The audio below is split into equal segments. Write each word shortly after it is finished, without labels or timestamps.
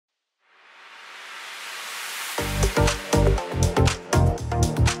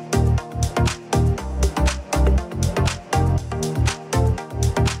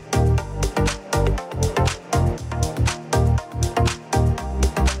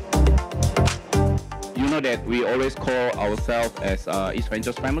know that we always call ourselves as East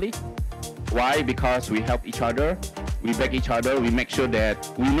Ventures family. Why? Because we help each other, we back each other, we make sure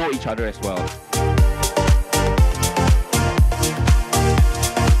that we know each other as well.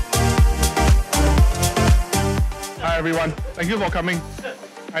 Hi everyone, thank you for coming.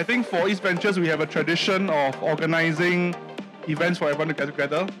 I think for East Ventures we have a tradition of organizing events for everyone to get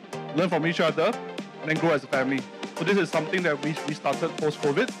together, learn from each other, and then grow as a family. So this is something that we started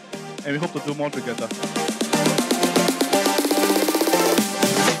post-COVID, and we hope to do more together.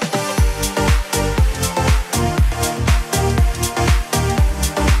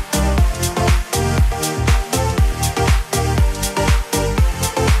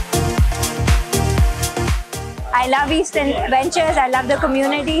 I love East Ventures, I love the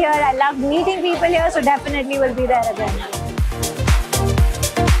community here, I love meeting people here, so definitely will be there again.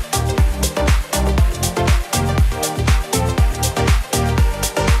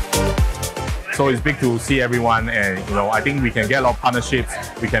 So it's big to see everyone, and I think we can get a lot of partnerships,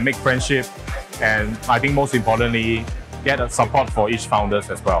 we can make friendship, and I think most importantly, get a support for each founders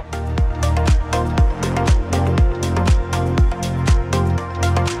as well.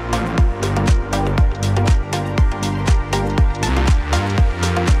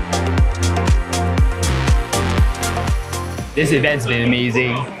 This event's been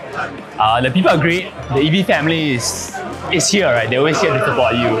amazing. The people are great. The EV family is here, right? They're always here to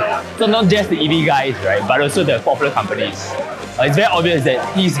support you. So not just the EV guys, right? But also the popular companies. It's very obvious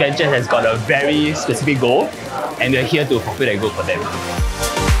that East Ventures has got a very specific goal, and we're here to fulfill that goal for them.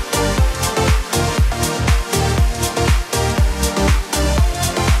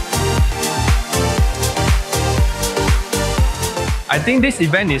 I think this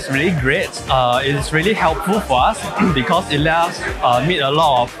event is really great. It's really helpful for us because it lets us meet a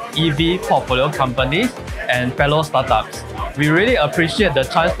lot of EV portfolio companies and fellow startups. We really appreciate the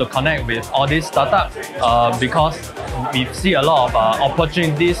chance to connect with all these startups because we see a lot of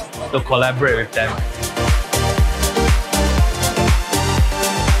opportunities to collaborate with them.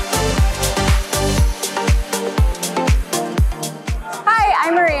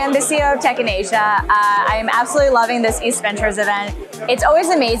 I'm the CEO of Tech in Asia. I'm absolutely loving this East Ventures event. It's always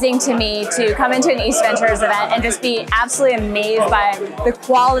amazing to me to come into an East Ventures event and just be absolutely amazed by the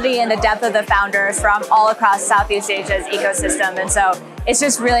quality and the depth of the founders from all across Southeast Asia's ecosystem. And so it's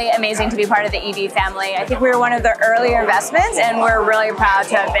just really amazing to be part of the EV family. I think we were one of the earlier investments, and we're really proud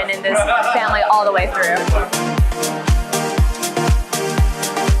to have been in this family all the way through.